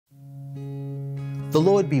The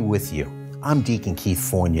Lord be with you. I'm Deacon Keith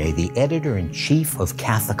Fournier, the editor-in-chief of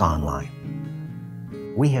Catholic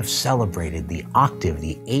Online. We have celebrated the octave,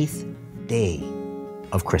 the 8th day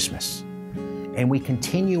of Christmas. And we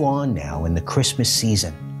continue on now in the Christmas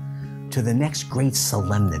season to the next great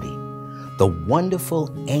solemnity, the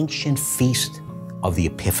wonderful ancient feast of the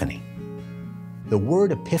Epiphany. The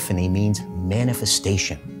word Epiphany means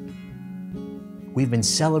manifestation. We've been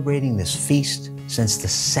celebrating this feast since the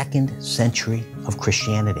 2nd century of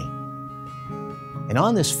Christianity. And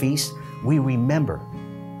on this feast, we remember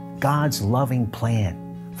God's loving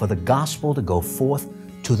plan for the gospel to go forth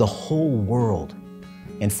to the whole world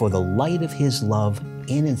and for the light of His love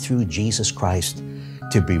in and through Jesus Christ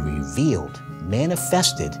to be revealed,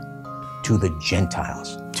 manifested to the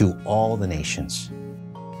Gentiles, to all the nations.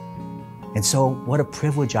 And so what a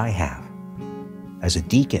privilege I have as a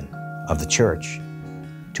deacon of the church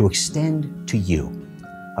to extend to you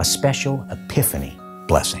a special Epiphany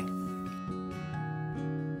blessing.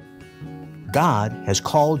 God has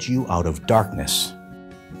called you out of darkness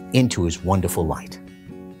into His wonderful light.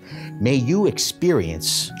 May you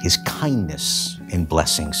experience His kindness and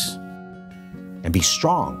blessings and be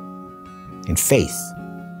strong in faith,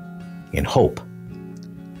 in hope,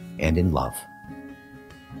 and in love.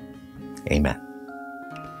 Amen.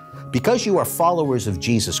 Because you are followers of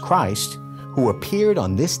Jesus Christ, who appeared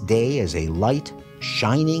on this day as a light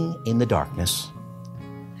shining in the darkness,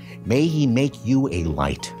 may He make you a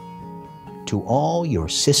light to all your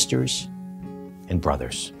sisters and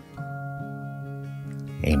brothers.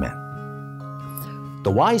 Amen.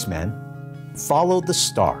 The wise men followed the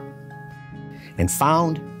star and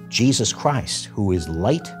found Jesus Christ, who is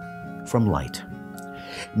light from light.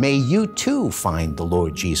 May you too find the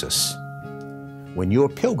Lord Jesus when your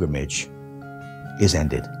pilgrimage is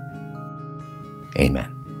ended.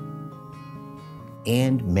 Amen.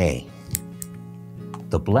 And may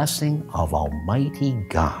the blessing of Almighty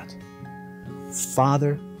God,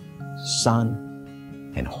 Father,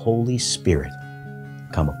 Son, and Holy Spirit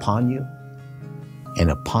come upon you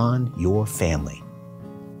and upon your family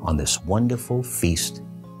on this wonderful feast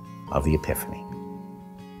of the Epiphany.